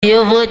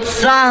Eu vou te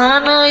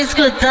sarrando,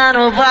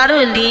 escutando o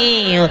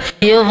barulhinho.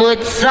 Eu vou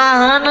te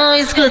sarrando,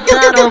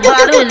 escutando o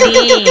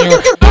barulhinho.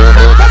 Eu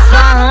vou te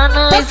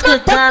sarrando,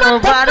 escutando o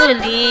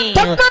barulhinho.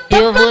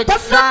 Eu vou te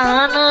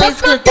sarrando,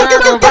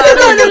 escutando o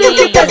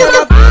barulhinho.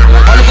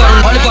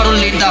 Olha o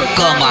barulhinho da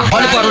cama,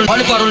 olha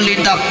o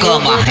barulhinho da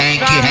cama.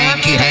 Renque.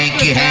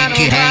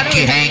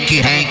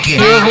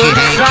 Eu vou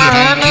te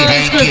sarrando,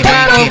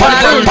 escutando o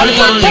barulhinho. Olha o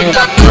barulhinho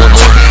da Eu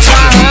vou te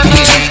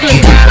sarrando,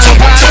 escutando o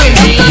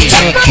barulhinho.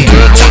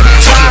 Eu vou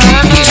te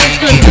sarrando,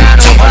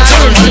 escutando o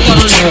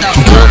barulhinho. Eu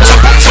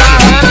vou te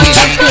sarrando,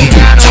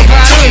 escutando o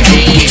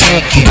barulhinho.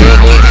 Eu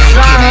vou te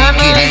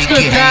sarrando,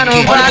 escutando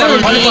o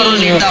barulhinho. Olha o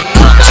barulhinho da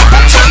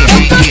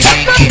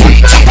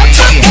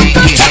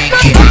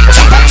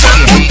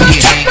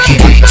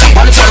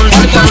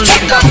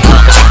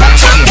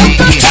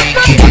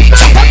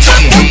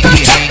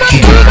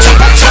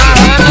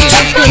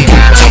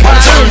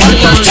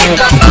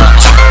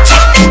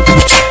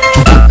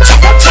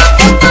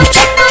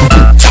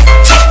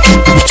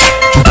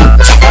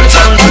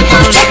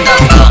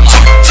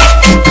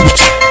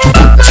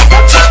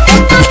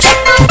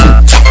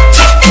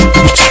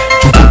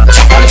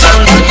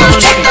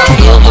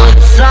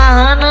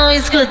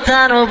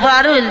escutando o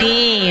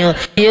barulhinho.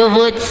 Eu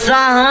vou te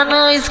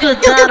sarrando,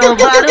 escutando o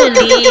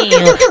barulhinho.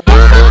 Eu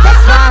vou te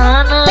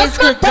sarrando,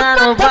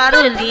 escutando o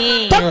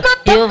barulhinho.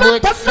 Eu vou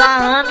te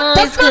sarrando,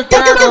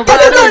 escutando o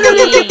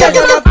barulhinho.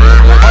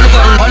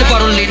 Olha o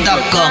barulhinho da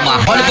cama,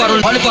 olha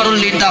o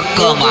barulhinho da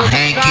cama.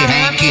 Renque.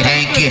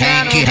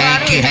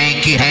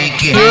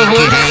 Eu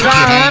vou te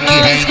sarrando,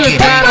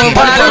 escutando o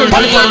barulhinho.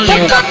 Olha o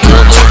barulhinho da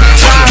Eu vou te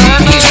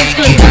sarrando,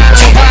 escutando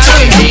o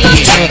barulhinho.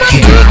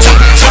 Eu vou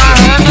te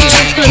sarrando,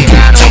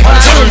 escutando o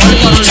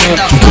barulhinho.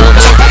 Eu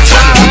vou te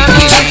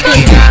sarrando,